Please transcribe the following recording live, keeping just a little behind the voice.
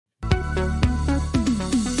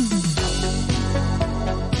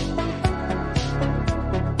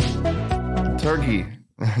turkey.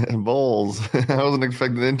 Bowls. I wasn't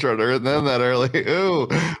expecting the intro to them that early. Ooh,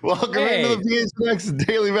 welcome into the PHNX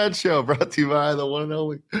Daily Bet Show, brought to you by the one and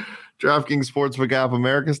only DraftKings Sportsbook app,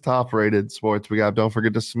 America's top-rated sportsbook app. Don't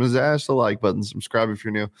forget to smash the like button, subscribe if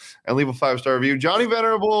you're new, and leave a 5-star review. Johnny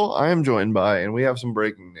Venerable, I am joined by, and we have some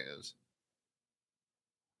breaking news.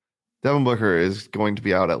 Devin Booker is going to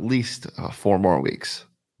be out at least 4 more weeks.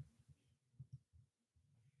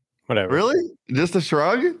 Whatever. Really? Just a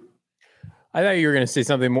shrug? I thought you were going to say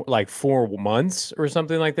something more like 4 months or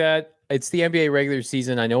something like that. It's the NBA regular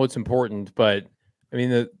season. I know it's important, but I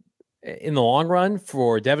mean, in the long run,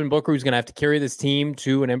 for Devin Booker, who's going to have to carry this team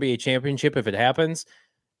to an NBA championship if it happens,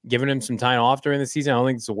 giving him some time off during the season, I don't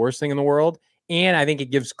think it's the worst thing in the world. And I think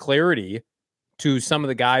it gives clarity to some of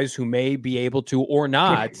the guys who may be able to or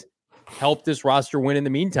not help this roster win in the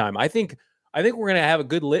meantime. I think we're going to have a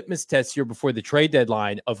good litmus test here before the trade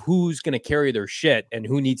deadline of who's going to carry their shit and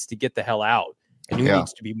who needs to get the hell out and who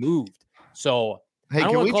needs to be moved. So, hey,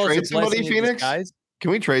 can we trade somebody, Phoenix?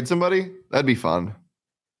 Can we trade somebody? That'd be fun.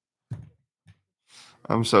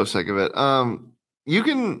 I'm so sick of it. You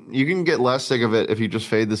can get less sick of it if you just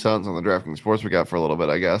fade the Suns on the DraftKings Sportsbook app for a little bit,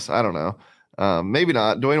 I guess. I don't know. Maybe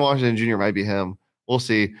not. Dwayne Washington Jr. might be him. We'll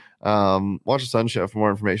see. Watch the Sun Show for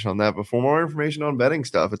more information on that. But for more information on betting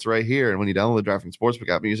stuff, it's right here. And when you download the DraftKings Sportsbook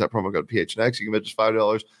app and use that promo code PHNX, you can bet just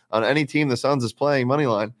 $5 on any team the Suns is playing money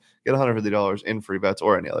line. Get $150 in free bets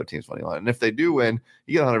or any other team's money line. And if they do win,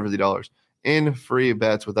 you get $150 in free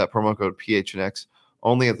bets with that promo code PHNX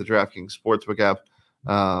only at the DraftKings Sportsbook app.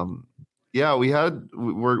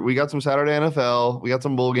 We got some Saturday NFL. We got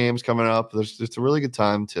some bowl games coming up. It's a really good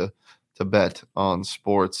time to bet on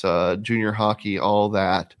sports, junior hockey, all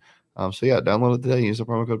that. Download it today. Use the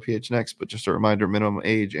promo code PHNX. But just a reminder, minimum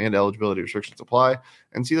age and eligibility restrictions apply.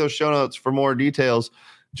 And see those show notes for more details.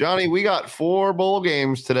 Johnny, we got 4 bowl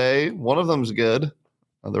games today. One of them's good.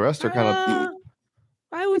 The rest are kind of.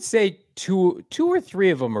 I would say two or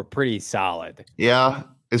three of them are pretty solid. Yeah,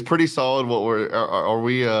 it's pretty solid. What are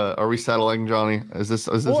we settling, Johnny? Is this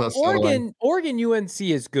us settling? Oregon UNC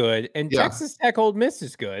is good, and Texas Tech Ole Miss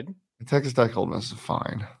is good. Texas Tech Ole Miss is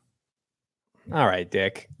fine. All right,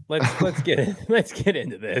 Dick. Let's get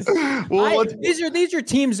into this. Well, these are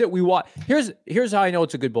teams that we watch. Here's how I know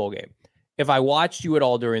it's a good bowl game. If I watched you at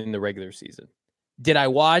all during the regular season, did I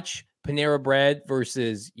watch Panera Bread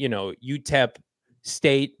versus UTEP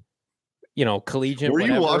State, collegiate? Were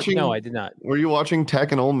you watching? No, I did not. Were you watching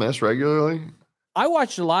Tech and Ole Miss regularly? I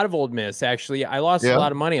watched a lot of Ole Miss. Actually, I lost a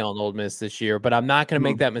lot of money on Ole Miss this year, but I'm not going to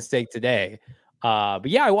make that mistake today.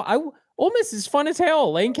 Ole Miss is fun as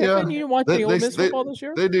hell. Lane Kiffin, you didn't watch any Ole Miss football this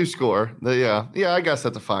year? They do score. I guess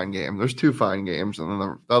that's a fine game. There's 2 fine games, and then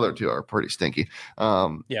the other 2 are pretty stinky.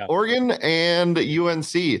 Oregon and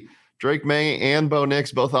UNC. Drake May and Bo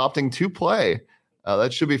Nix both opting to play.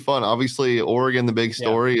 That should be fun. Obviously, Oregon, the big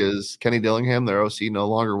story is Kenny Dillingham, their OC, no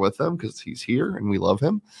longer with them because he's here, and we love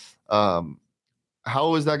him.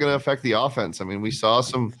 How is that going to affect the offense? I mean, we saw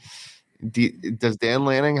some – does Dan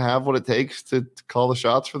Lanning have what it takes to call the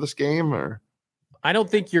shots for this game? Or I don't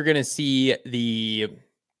think you're going to see the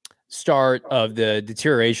start of the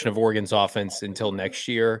deterioration of Oregon's offense until next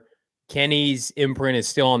year. Kenny's imprint is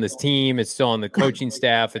still on this team. It's still on the coaching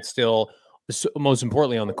staff. It's still, most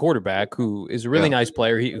importantly, on the quarterback, who is a really nice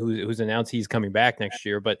player who's announced he's coming back next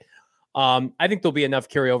year. But I think there'll be enough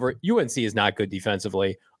carryover. UNC is not good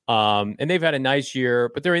defensively. And they've had a nice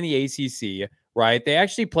year, but they're in the ACC, right? They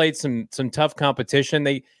actually played some tough competition.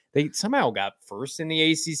 They somehow got first in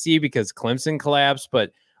the ACC because Clemson collapsed,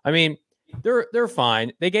 but I mean, they're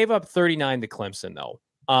fine. They gave up 39 to Clemson though.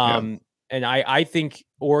 And I think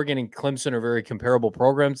Oregon and Clemson are very comparable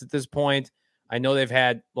programs at this point. I know they've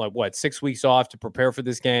had 6 weeks off to prepare for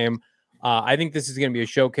this game. I think this is going to be a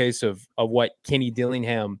showcase of what Kenny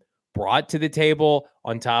Dillingham brought to the table,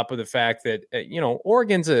 on top of the fact that,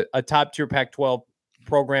 Oregon's a top tier Pac-12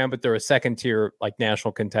 program, but they're a second tier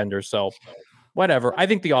national contender. So whatever. I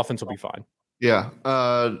think the offense will be fine. Yeah.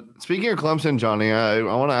 Speaking of Clemson, Johnny, I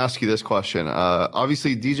want to ask you this question.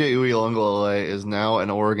 Obviously, DJ Uiagalelei is now an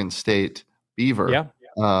Oregon State Beaver. Yeah.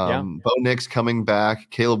 Bo Nix coming back.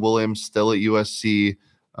 Caleb Williams still at USC.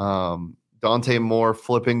 Dante Moore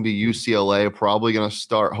flipping to UCLA,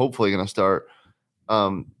 hopefully going to start.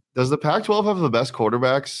 Does the Pac-12 have the best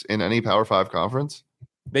quarterbacks in any Power 5 conference?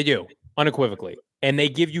 They do, unequivocally. And they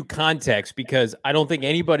give you context, because I don't think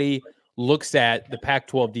anybody looks at the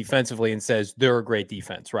Pac-12 defensively and says they're a great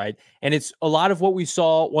defense, right? And it's a lot of what we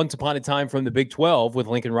saw once upon a time from the Big 12 with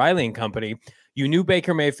Lincoln Riley and company. You knew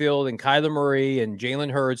Baker Mayfield and Kyler Murray and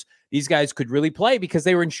Jalen Hurts. These guys could really play because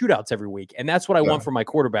they were in shootouts every week. And that's what I want for my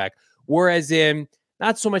quarterback. Whereas in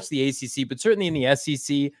not so much the ACC, but certainly in the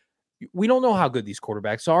SEC, we don't know how good these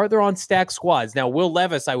quarterbacks are. They're on stacked squads. Now, Will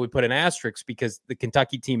Levis, I would put an asterisk because the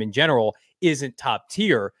Kentucky team in general isn't top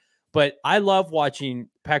tier. But I love watching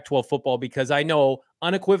Pac-12 football because I know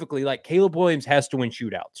unequivocally, like Caleb Williams has to win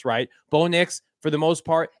shootouts, right? Bo Nix, for the most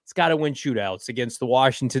part, it's got to win shootouts against the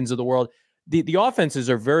Washingtons of the world. The offenses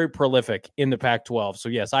are very prolific in the Pac-12. So,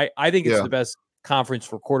 yes, I think it's the best conference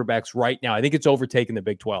for quarterbacks right now. I think it's overtaken the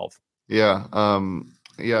Big 12. Yeah.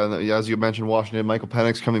 As you mentioned, Washington, Michael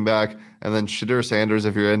Penix coming back, and then Shadur Sanders,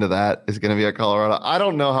 if you're into that, is going to be at Colorado. I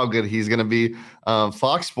don't know how good he's going to be.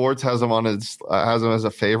 Fox Sports has him as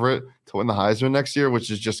a favorite to win the Heisman next year,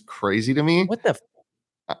 which is just crazy to me. What the?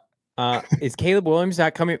 Is Caleb Williams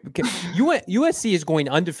not coming? USC is going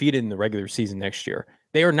undefeated in the regular season next year.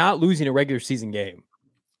 They are not losing a regular season game.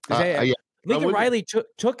 Lincoln Riley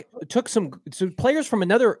took some players from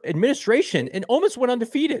another administration and almost went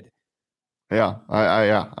undefeated. Yeah,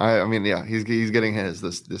 I mean, he's getting his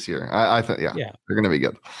this year. I think, they're going to be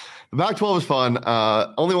good. The Pac-12 is fun.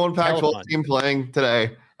 Only one Pac-12 team playing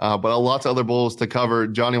today, but lots of other bowls to cover.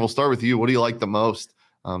 Johnny, we'll start with you. What do you like the most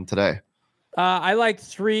today? I like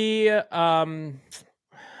three. I'm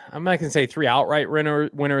not going to say three outright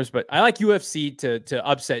winners, but I like UFC to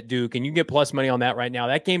upset Duke, and you can get plus money on that right now.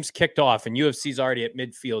 That game's kicked off, and UFC's already at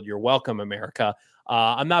midfield. You're welcome, America.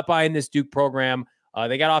 I'm not buying this Duke program.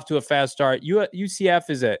 They got off to a fast start. UCF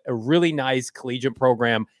is a really nice collegiate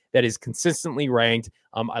program that is consistently ranked.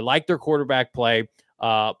 I like their quarterback play.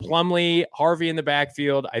 Plumlee, Harvey in the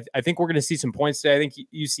backfield. I think we're going to see some points today. I think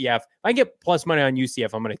UCF, if I can get plus money on UCF,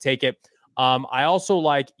 I'm going to take it. I also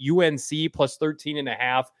like UNC plus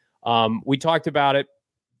 13.5. We talked about it.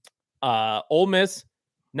 Ole Miss,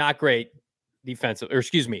 not great defensive,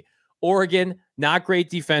 Oregon, not great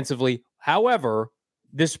defensively. However,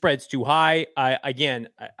 this spread's too high. I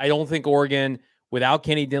don't think Oregon, without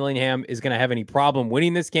Kenny Dillingham, is going to have any problem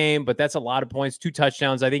winning this game, but that's a lot of points, 2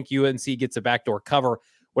 touchdowns. I think UNC gets a backdoor cover.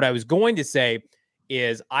 What I was going to say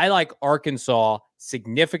is I like Arkansas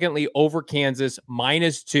significantly over Kansas,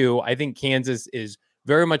 -2. I think Kansas is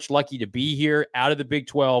very much lucky to be here out of the Big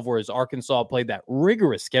 12, whereas Arkansas played that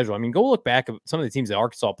rigorous schedule. I mean, go look back at some of the teams that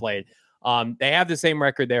Arkansas played. They have the same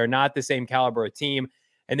record. They're not the same caliber of team.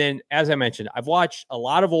 And then, as I mentioned, I've watched a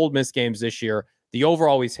lot of Ole Miss games this year. The over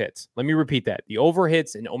always hits. Let me repeat that. The over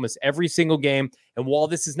hits in almost every single game. And while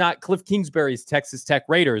this is not Cliff Kingsbury's Texas Tech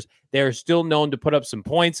Raiders, they're still known to put up some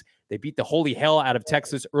points. They beat the holy hell out of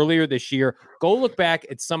Texas earlier this year. Go look back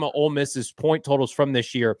at some of Ole Miss's point totals from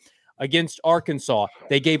this year. Against Arkansas,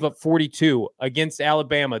 they gave up 42. Against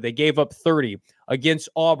Alabama, they gave up 30. Against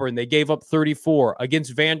Auburn, they gave up 34.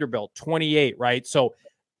 Against Vanderbilt, 28, right? So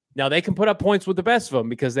now they can put up points with the best of them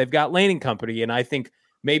because they've got Lane and company, and I think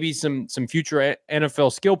maybe some future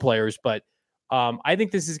NFL skill players. But I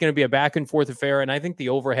think this is going to be a back-and-forth affair, and I think the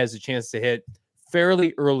over has a chance to hit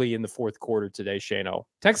fairly early in the fourth quarter today, Shano.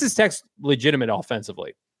 Texas Tech's legitimate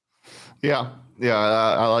offensively. Yeah,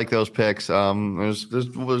 I like those picks. There's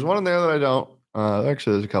one in there that I don't.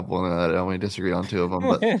 Actually, there's a couple in there that I don't. We disagree on 2 of them,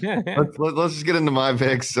 but let's just get into my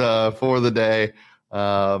picks for the day.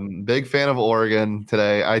 Big fan of Oregon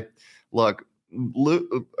today. I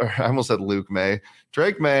almost said Luke May.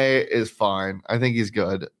 Drake May is fine. I think he's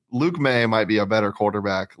good. Luke May might be a better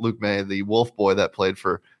quarterback. Luke May, the Wolf boy that played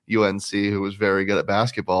for UNC, who was very good at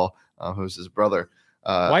basketball, who's his brother.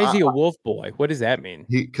 Why is he a Wolf boy? What does that mean?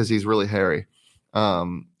 Because he's really hairy.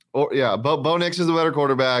 Bo Nix is the better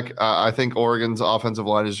quarterback. I think Oregon's offensive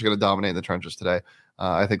line is just going to dominate in the trenches today.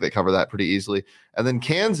 I think they cover that pretty easily. And then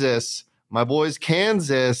Kansas. My boys,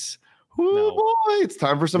 Kansas. Boy, it's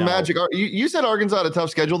time for some magic. You said Arkansas had a tough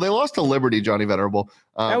schedule. They lost to Liberty, Johnny Venerable.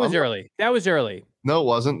 That was early. No, it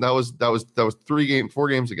wasn't. That was 4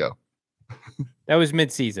 games ago. That was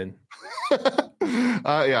midseason.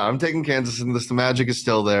 I'm taking Kansas, and the magic is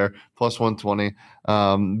still there. Plus 120.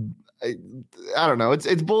 I don't know.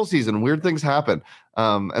 It's bowl season. Weird things happen.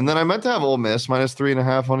 And then I meant to have Ole Miss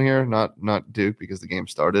 -3.5 on here, not Duke because the game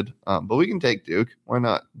started. But we can take Duke. Why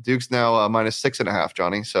not? Duke's now -6.5,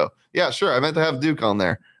 Johnny. So yeah, sure. I meant to have Duke on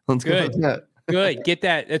there. Let's go with that. Good. Get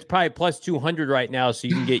that. It's probably plus 200 right now, so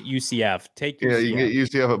you can get UCF. Take UCF. Yeah, you can get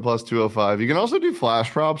UCF at plus 205. You can also do flash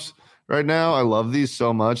props right now. I love these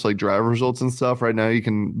so much, like drive results and stuff. Right now, you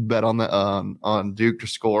can bet on the on Duke to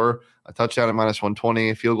score a touchdown at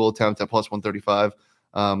 -120, field goal attempt at plus 135.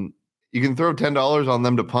 You can throw $10 on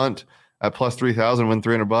them to punt at plus 3,000, win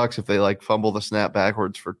 $300 if they like fumble the snap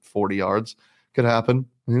backwards for 40 yards. Could happen.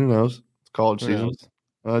 Who knows? It's college season.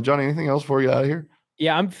 Johnny, anything else before you get out of here?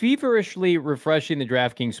 Yeah, I'm feverishly refreshing the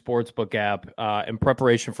DraftKings Sportsbook app in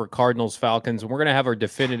preparation for Cardinals Falcons. And we're going to have our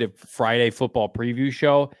definitive Friday football preview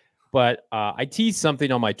show. But I teased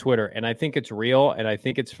something on my Twitter, and I think it's real, and I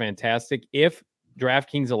think it's fantastic. If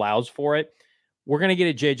DraftKings allows for it, we're going to get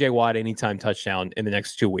a J.J. Watt anytime touchdown in the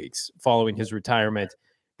next 2 weeks following his retirement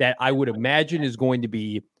that I would imagine is going to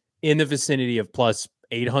be in the vicinity of plus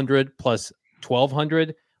 800, plus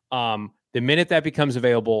 1,200. The minute that becomes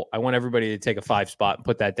available, I want everybody to take a 5 spot and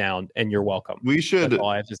put that down, and you're welcome. That's all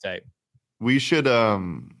I have to say. We should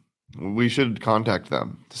contact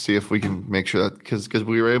them to see if we can make sure that because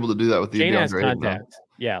we were able to do that with the Shane has contact.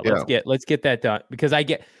 Yeah, let's get that done because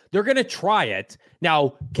they're gonna try it.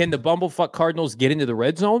 Now, can the bumblefuck Cardinals get into the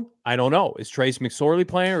red zone? I don't know. Is Trace McSorley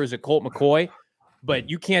playing or is it Colt McCoy? But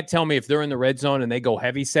you can't tell me if they're in the red zone and they go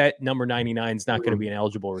heavy set, number 99 is not going to be an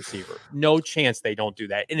eligible receiver. No chance they don't do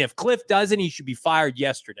that. And if Cliff doesn't, he should be fired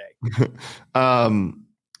yesterday. All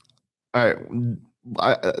right.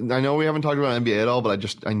 I know we haven't talked about NBA at all, but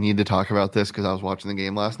I need to talk about this because I was watching the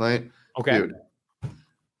game last night. Okay. Dude,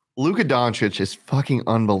 Luka Doncic is fucking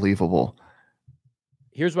unbelievable.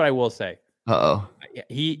 Here's what I will say. No,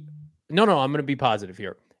 I'm going to be positive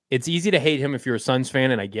here. It's easy to hate him if you're a Suns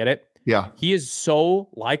fan, and I get it. Yeah. He is so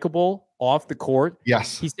likable off the court.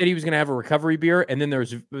 Yes. He said he was going to have a recovery beer, and then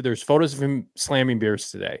there's photos of him slamming beers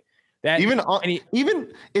today. Even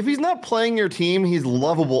if he's not playing your team, he's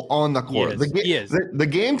lovable on the court. He is. The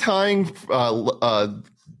game tying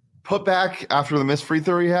put back after the missed free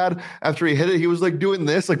throw he had, after he hit it, he was like doing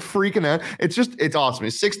this, like freaking out. It's awesome.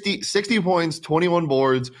 It's 60 points, 21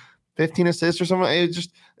 boards, 15 assists or something. It's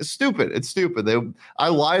stupid. It's stupid. I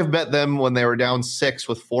live bet them when they were down 6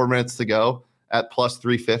 with 4 minutes to go at plus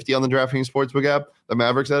 350 on the DraftKings Sportsbook app, the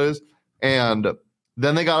Mavericks that is. And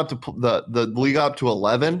then they got up to the league got up to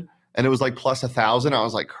 11 and it was like plus 1,000. I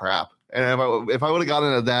was like, crap. And if I would have gotten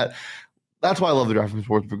into that, that's why I love the DraftKings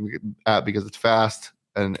Sportsbook app because it's fast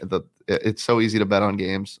and it's so easy to bet on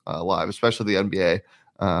games live, especially the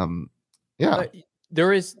NBA.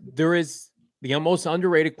 There is the most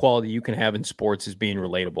underrated quality you can have in sports is being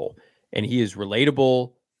relatable. And he is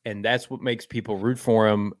relatable, and that's what makes people root for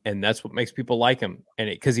him, and that's what makes people like him. And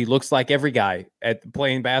because he looks like every guy at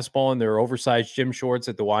playing basketball in their oversized gym shorts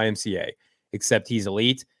at the YMCA, except he's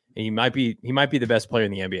elite, and he might be the best player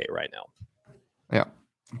in the NBA right now. Yeah,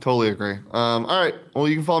 totally agree. All right. Well,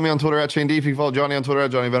 you can follow me on Twitter at Shane D. If you follow Johnny on Twitter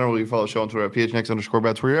at Johnny Venerable, you can follow the show on Twitter at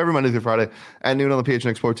PHNX_bets. We're here every Monday through Friday at noon on the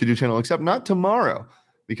PHNX Sports 2 channel, except not tomorrow,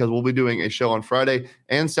 because we'll be doing a show on Friday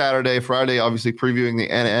and Saturday. Friday, obviously, previewing the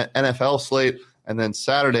NFL slate, and then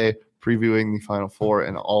Saturday, previewing the Final Four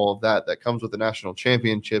and all of that comes with the national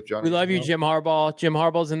championship. Johnny, we love you, Jim Harbaugh. Jim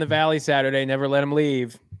Harbaugh's in the Valley Saturday. Never let him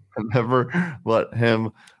leave. Never let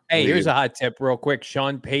him Hey, leave. Here's a hot tip real quick.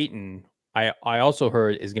 Sean Payton, I also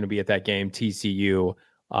heard, is going to be at that game, TCU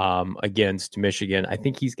against Michigan. I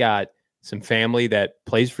think he's got some family that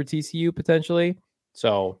plays for TCU potentially.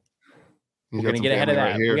 So we're going to get ahead of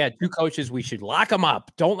that. We got 2 coaches. We should lock them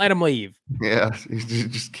up. Don't let them leave. Yeah,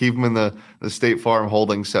 just keep them in the State Farm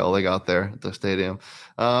holding cell they got there at the stadium.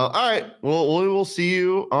 All right. Well, we will see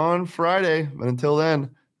you on Friday. But until then,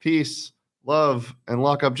 peace, love, and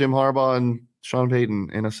lock up Jim Harbaugh and Sean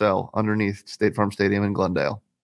Payton in a cell underneath State Farm Stadium in Glendale.